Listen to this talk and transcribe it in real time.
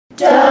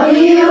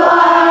WRRS!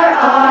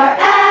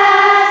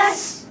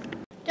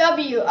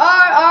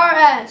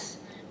 WRRS,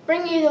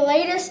 bring you the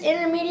latest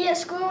intermediate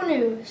school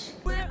news.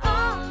 We're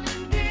all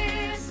in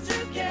this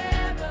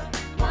together.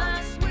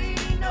 Once we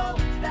know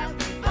that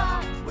we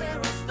are, we're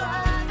all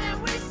stars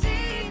and we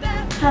see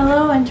that.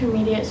 Hello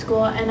intermediate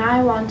school, and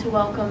I want to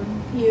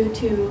welcome you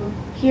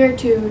here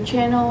to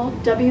channel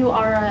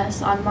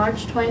WRRS on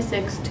March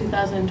 26,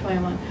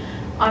 2021.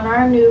 On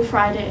our New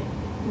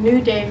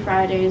Day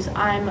Fridays,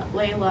 I'm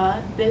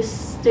Layla.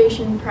 This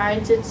station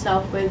prides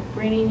itself with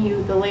bringing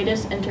you the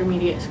latest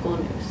intermediate school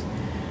news.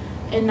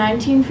 In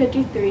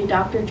 1953,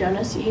 Dr.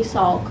 Jonas E.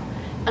 Salk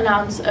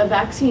announced a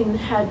vaccine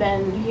had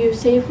been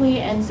used safely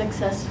and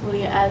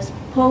successfully as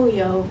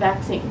polio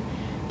vaccine.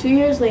 2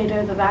 years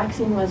later, the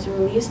vaccine was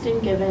released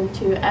and given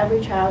to every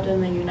child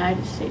in the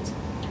United States.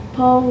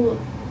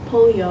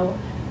 Polio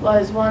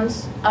was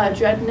once a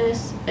dreaded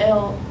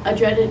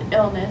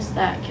illness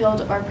that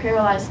killed or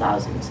paralyzed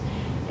thousands.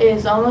 It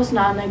is almost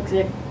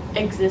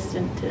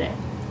non-existent today.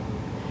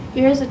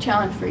 Here is a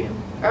challenge for you.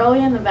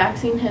 Early in the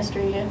vaccine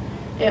history,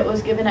 it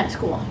was given at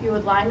school. You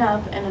would line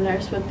up and a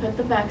nurse would put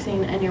the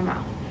vaccine in your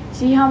mouth.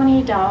 See how many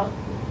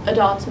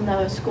adults in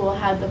the school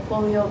had the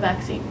polio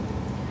vaccine.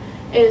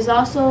 It is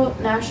also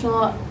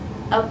National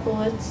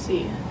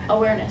Epilepsy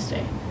Awareness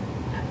Day.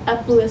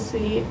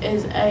 Epilepsy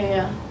is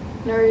a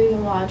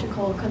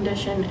neurological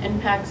condition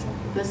impacts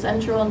the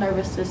central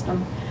nervous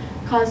system,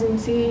 causing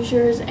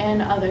seizures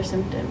and other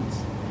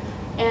symptoms.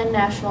 And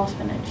National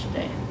Spinach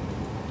Day.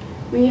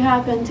 We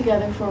have been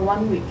together for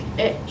 1 week.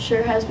 It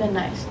sure has been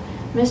nice.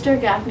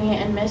 Mr. Gaffney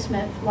and Miss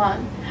Smith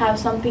have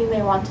something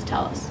they want to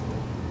tell us.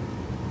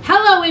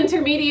 Hello,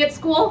 intermediate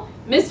school.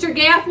 Mr.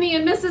 Gaffney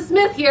and Mrs.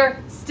 Smith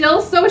here,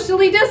 still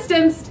socially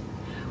distanced.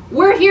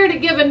 We're here to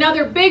give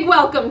another big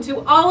welcome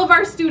to all of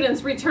our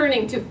students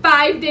returning to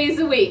 5 days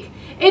a week.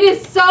 It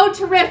is so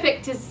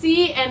terrific to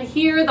see and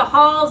hear the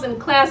halls and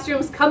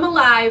classrooms come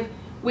alive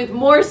with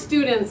more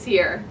students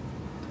here.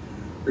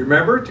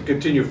 Remember to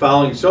continue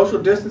following social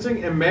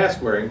distancing and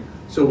mask wearing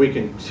so we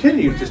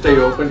continue to stay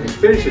open and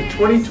finish the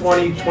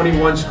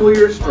 2020-21 school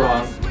year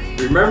strong.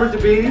 Remember to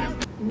be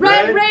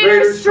Red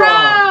Raiders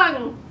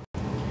strong!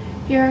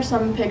 Here are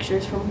some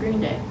pictures from Green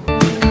Day.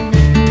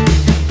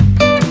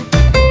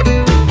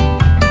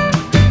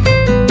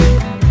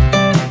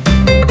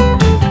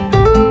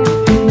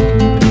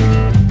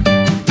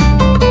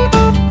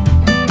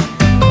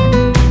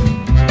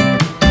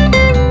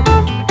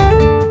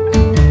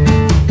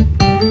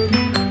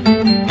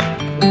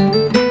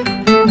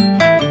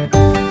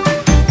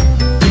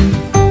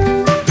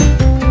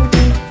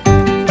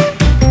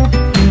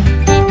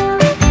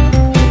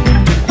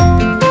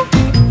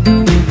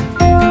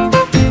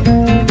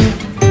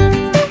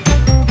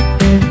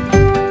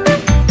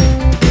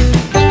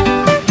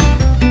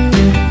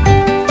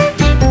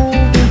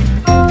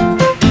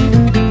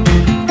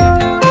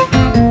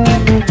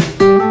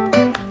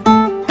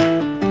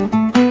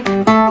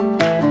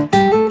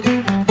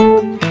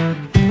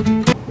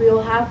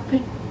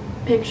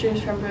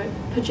 Pictures from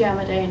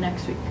Pajama Day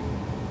next week.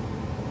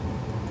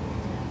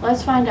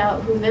 Let's find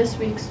out who this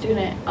week's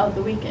student of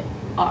the week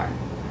are.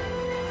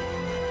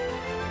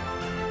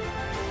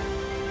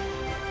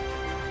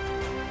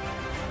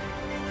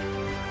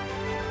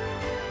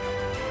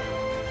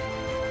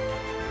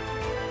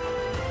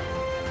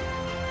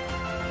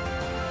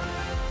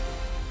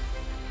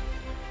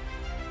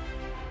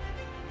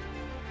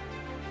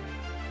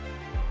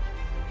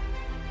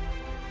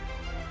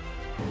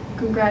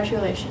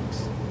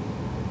 Congratulations.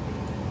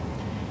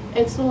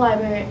 It's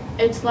library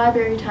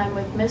time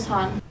with Miss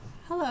Han.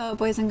 Hello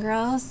boys and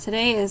girls.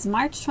 Today is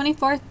March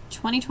 24th,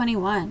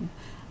 2021.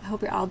 I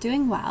hope you're all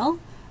doing well.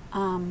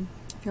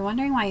 If you're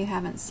wondering why you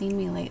haven't seen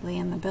me lately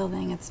in the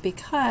building, it's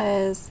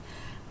because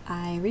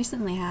I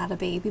recently had a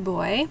baby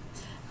boy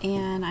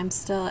and I'm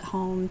still at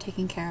home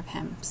taking care of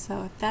him.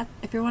 So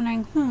if you're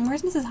wondering,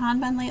 where's Mrs.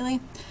 Han been lately?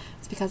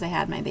 It's because I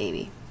had my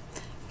baby.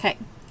 Okay,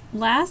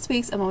 last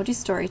week's emoji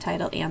story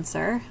title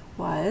answer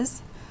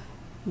was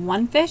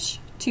 1 fish,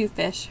 2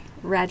 fish,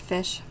 red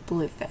fish,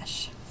 blue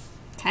fish.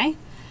 Okay,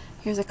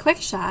 here's a quick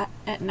shot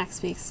at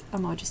next week's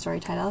emoji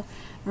story title.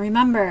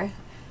 Remember,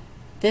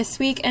 this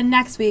week and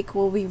next week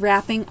we'll be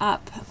wrapping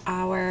up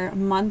our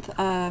month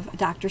of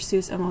Dr.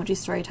 Seuss emoji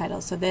story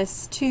titles. So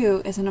this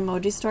too is an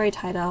emoji story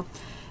title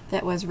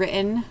that was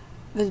written,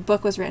 the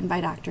book was written by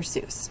Dr.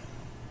 Seuss.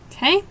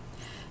 Okay,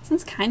 this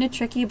one's kind of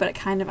tricky but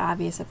kind of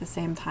obvious at the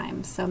same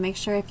time. So make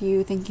sure if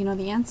you think you know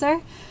the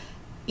answer,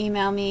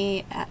 email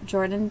me at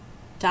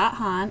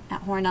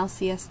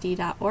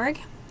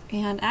jordan.han@hornellcsd.org.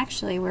 And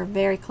actually, we're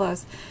very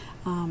close.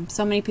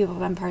 So many people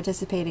have been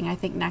participating. I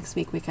think next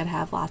week we could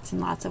have lots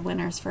and lots of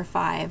winners for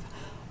 5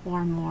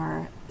 or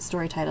more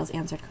story titles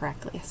answered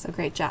correctly. So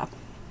great job.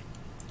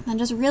 And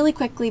just really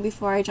quickly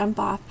before I jump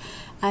off,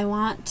 I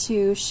want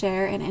to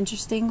share an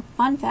interesting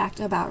fun fact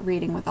about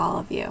reading with all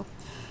of you.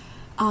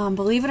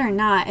 Believe it or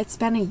not, it's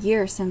been a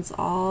year since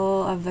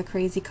all of the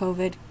crazy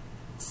COVID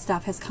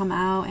stuff has come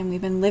out, and we've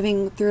been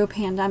living through a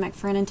pandemic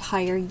for an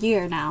entire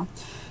year now.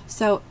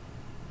 So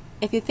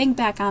if you think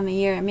back on the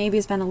year, it maybe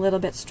has been a little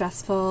bit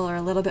stressful or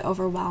a little bit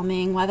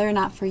overwhelming, whether or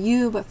not for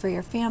you, but for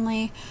your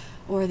family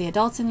or the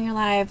adults in your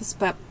lives.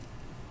 But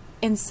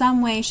in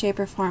some way, shape,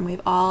 or form,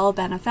 we've all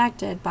been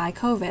affected by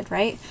COVID,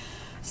 right?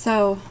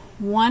 So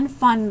one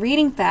fun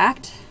reading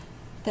fact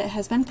that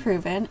has been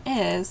proven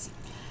is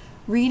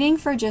reading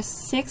for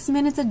just 6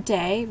 minutes a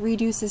day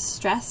reduces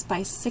stress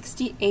by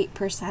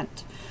 68%.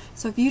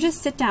 So if you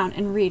just sit down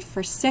and read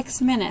for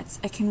 6 minutes,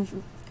 it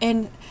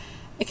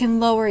can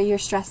lower your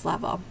stress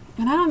level.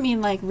 And I don't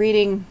mean like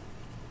reading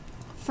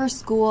for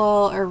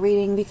school or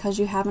reading because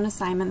you have an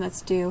assignment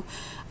that's due.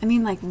 I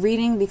mean like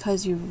reading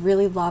because you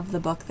really love the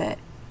book that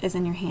is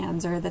in your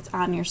hands or that's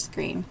on your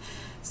screen.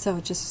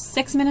 So just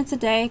 6 minutes a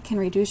day can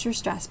reduce your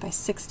stress by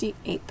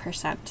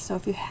 68%. So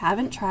if you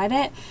haven't tried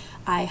it,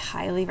 I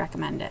highly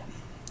recommend it.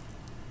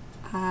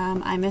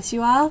 I miss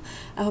you all.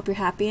 I hope you're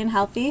happy and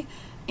healthy,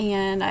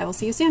 and I will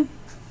see you soon.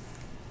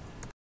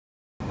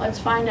 Let's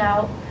find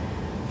out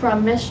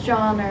from Miss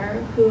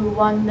Johnner who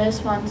won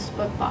this month's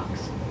book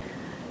box.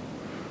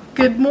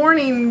 Good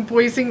morning,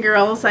 boys and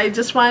girls. I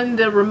just wanted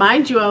to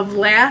remind you of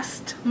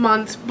last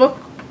month's book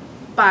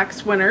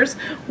box winners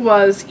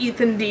was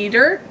Ethan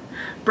Dieter,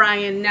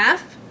 Brian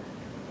Neff,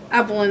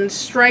 Evelyn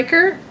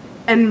Stryker,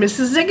 and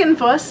Mrs.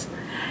 Ziegenfuss.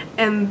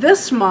 And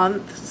this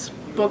month's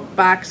book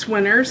box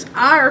winners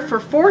are for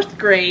 4th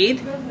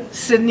grade,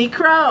 Sydney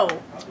Crow.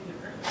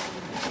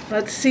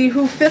 Let's see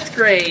who 5th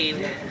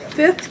grade.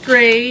 5th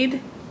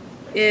grade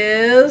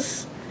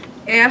is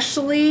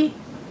Ashley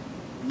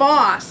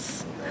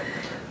Voss.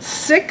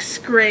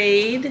 6th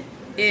grade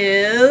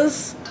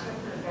is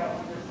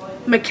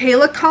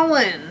Michaela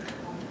Cullen.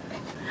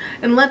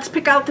 And let's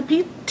pick out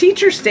the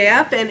teacher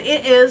staff, and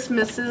it is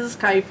Mrs.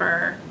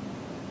 Kiefer.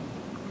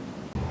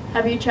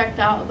 Have you checked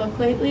out a book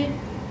lately?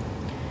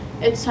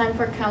 It's time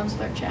for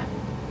counselor chat.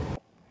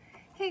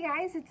 Hey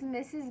guys, it's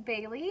Mrs.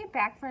 Bailey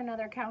back for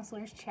another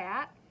counselor's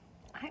chat.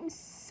 I'm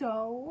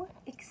so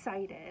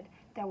excited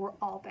that we're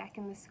all back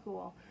in the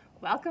school.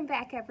 Welcome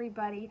back,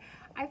 everybody.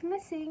 I've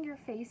missed seeing your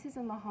faces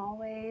in the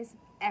hallways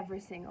every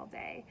single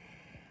day.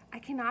 I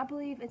cannot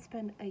believe it's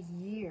been a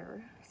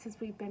year since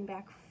we've been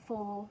back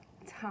full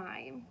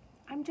time.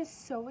 I'm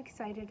just so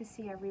excited to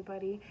see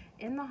everybody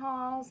in the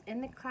halls,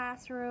 in the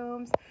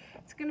classrooms.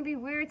 It's going to be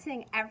weird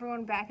seeing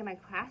everyone back in a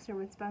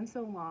classroom. It's been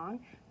so long,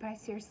 but I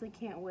seriously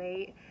can't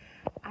wait.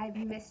 I've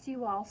missed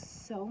you all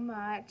so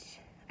much.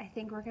 I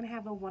think we're going to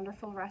have a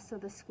wonderful rest of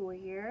the school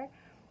year.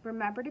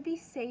 Remember to be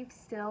safe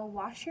still.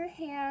 Wash your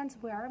hands,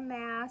 wear a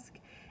mask.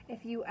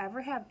 If you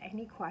ever have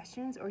any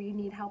questions or you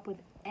need help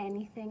with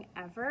anything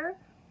ever,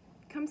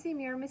 come see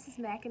me or Mrs.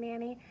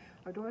 McEnany.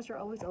 Our doors are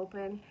always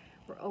open.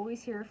 We're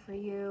always here for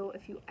you.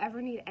 If you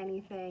ever need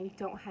anything,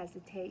 don't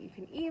hesitate. You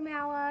can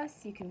email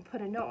us, you can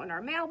put a note in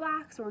our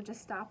mailbox, or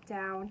just stop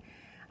down.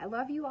 I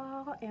love you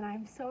all, and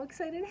I'm so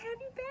excited to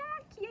have you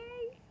back.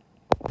 Yay!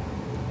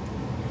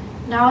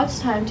 Now it's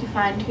time to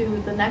find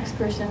who the next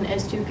person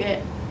is to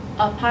get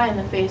a pie in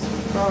the face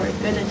for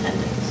good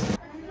attendance.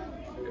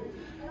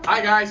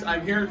 Hi guys,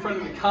 I'm here in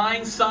front of the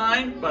kind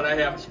sign, but I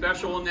have a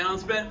special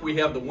announcement. We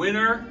have the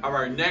winner of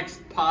our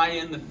next pie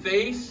in the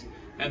face,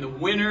 and the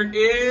winner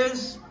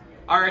is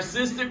our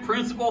assistant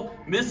principal,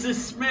 Mrs.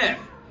 Smith.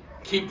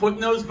 Keep putting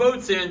those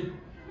votes in.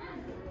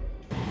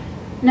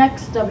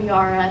 Next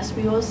WRS,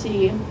 we will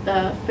see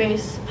the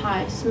face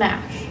pie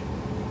smash.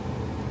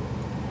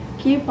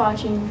 Keep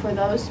watching for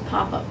those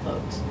pop-up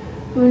votes.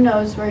 Who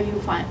knows where you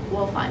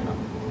will find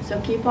them. So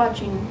keep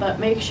watching, but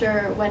make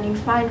sure when you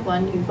find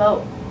one, you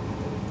vote.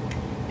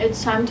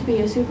 It's time to be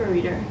a super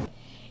reader.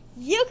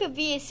 You could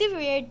be a super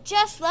reader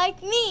just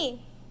like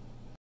me.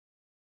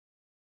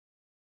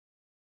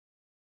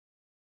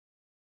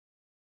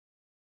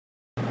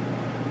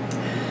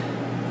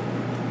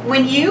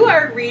 When you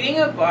are reading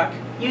a book,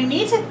 you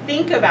need to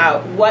think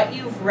about what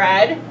you've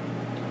read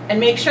and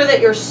make sure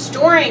that you're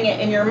storing it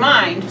in your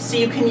mind so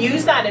you can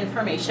use that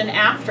information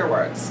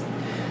afterwards.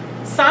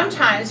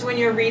 Sometimes when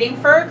you're reading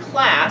for a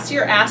class,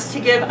 you're asked to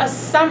give a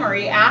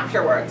summary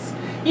afterwards.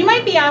 You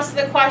might be asked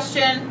the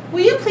question,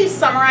 will you please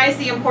summarize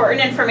the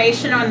important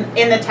information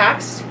in the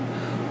text?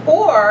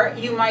 Or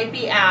you might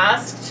be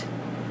asked,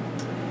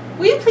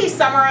 will you please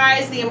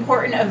summarize the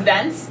important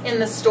events in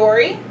the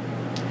story?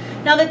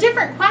 Now the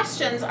different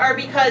questions are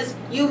because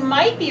you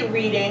might be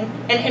reading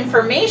an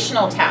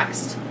informational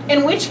text,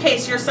 in which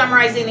case you're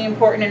summarizing the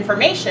important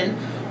information,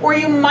 or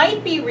you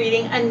might be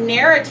reading a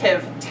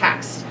narrative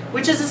text,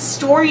 which is a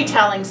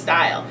storytelling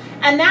style,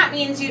 and that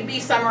means you'd be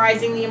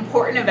summarizing the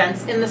important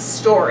events in the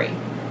story.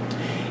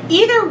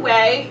 Either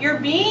way, you're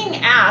being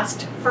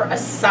asked for a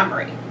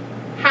summary.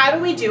 How do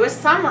we do a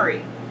summary?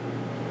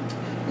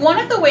 One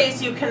of the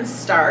ways you can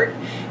start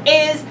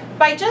is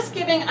by just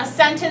giving a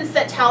sentence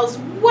that tells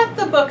what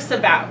the book's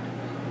about.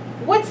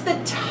 What's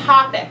the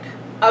topic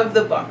of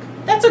the book?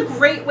 That's a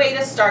great way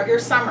to start your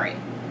summary.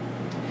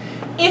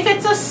 If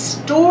it's a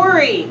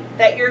story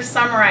that you're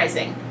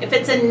summarizing, if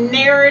it's a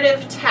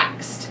narrative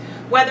text,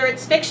 whether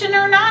it's fiction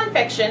or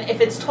nonfiction, if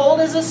it's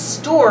told as a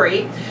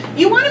story,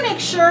 you want to make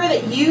sure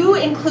that you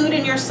include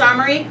in your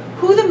summary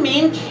who the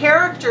main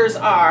characters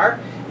are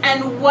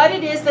and what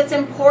it is that's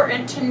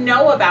important to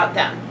know about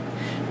them.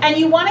 And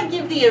you want to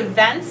give the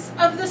events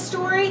of the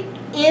story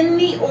in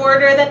the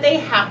order that they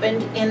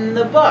happened in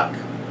the book.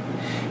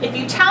 If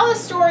you tell a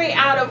story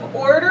out of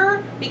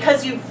order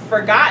because you've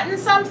forgotten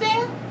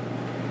something,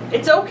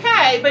 it's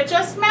okay, but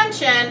just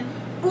mention,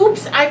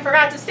 oops, I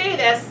forgot to say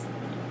this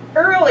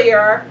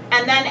earlier,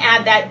 and then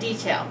add that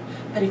detail.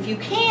 But if you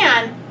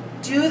can,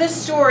 do the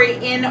story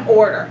in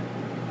order.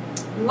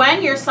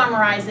 When you're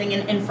summarizing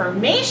an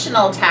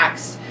informational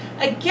text,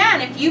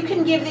 again, if you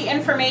can give the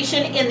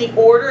information in the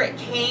order it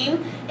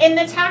came in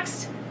the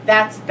text,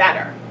 that's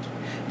better.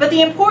 But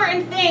the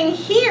important thing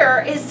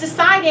here is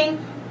deciding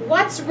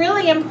what's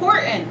really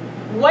important.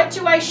 What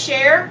do I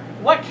share?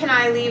 What can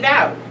I leave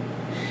out?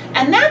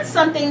 And that's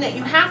something that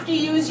you have to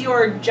use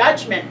your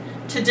judgment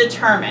to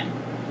determine.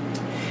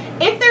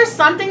 If there's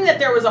something that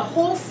there was a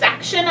whole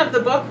section of the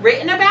book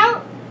written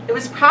about, it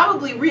was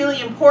probably really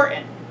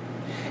important.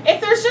 If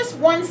there's just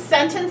one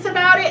sentence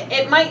about it,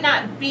 it might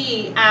not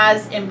be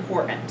as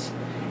important.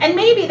 And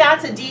maybe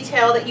that's a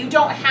detail that you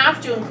don't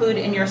have to include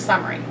in your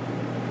summary.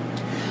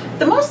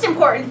 The most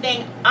important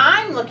thing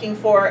I'm looking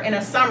for in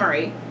a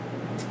summary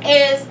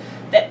is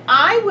that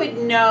I would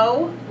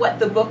know what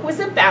the book was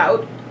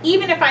about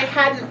even if I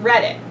hadn't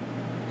read it.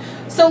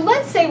 So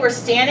let's say we're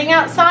standing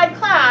outside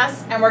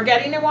class and we're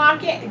getting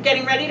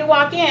ready to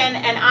walk in,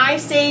 and I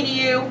say to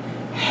you,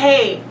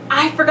 hey,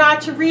 I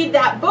forgot to read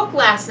that book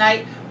last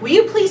night. Will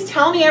you please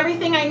tell me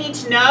everything I need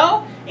to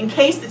know in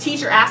case the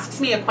teacher asks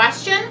me a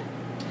question?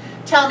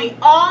 Tell me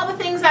all the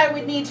things I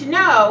would need to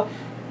know,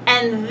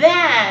 and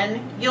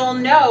then you'll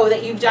know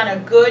that you've done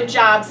a good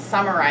job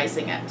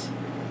summarizing it.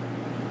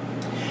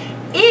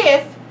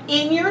 If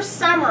in your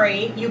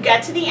summary you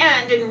get to the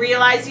end and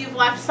realize you've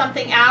left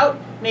something out,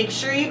 make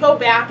sure you go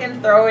back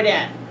and throw it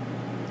in.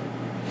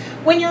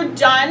 When you're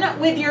done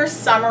with your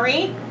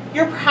summary,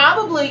 you're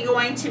probably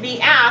going to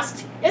be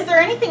asked, is there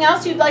anything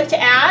else you'd like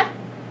to add?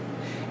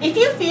 If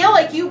you feel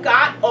like you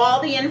got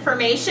all the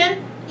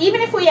information, even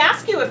if we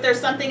ask you if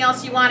there's something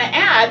else you want to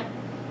add,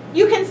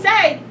 you can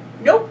say,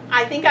 nope,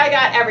 I think I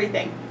got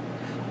everything.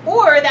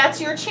 Or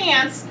that's your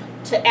chance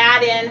to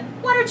add in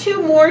one or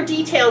two more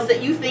details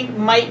that you think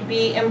might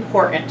be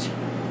important.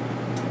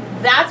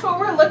 That's what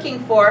we're looking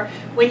for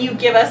when you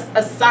give us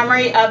a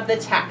summary of the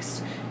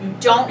text. You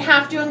don't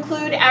have to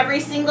include every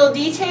single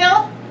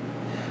detail,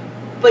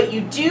 but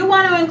you do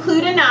want to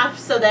include enough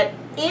so that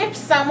if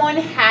someone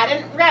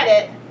hadn't read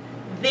it,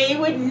 they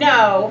would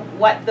know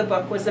what the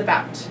book was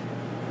about.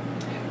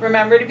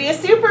 Remember to be a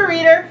super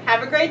reader.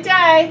 Have a great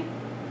day.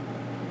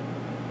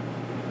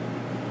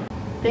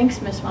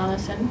 Thanks, Miss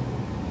Monison.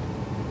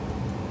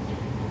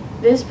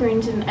 This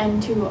brings an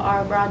end to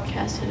our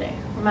broadcast today.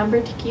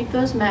 Remember to keep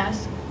those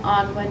masks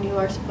on when you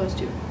are supposed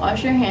to.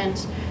 Wash your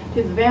hands,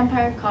 do the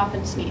vampire cough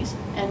and sneeze,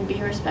 and be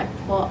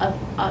respectful of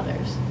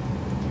others.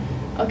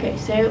 Okay,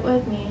 say it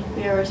with me.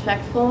 We are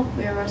respectful,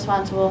 we are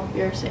responsible,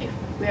 we are safe.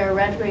 We are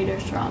Red Raider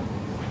strong.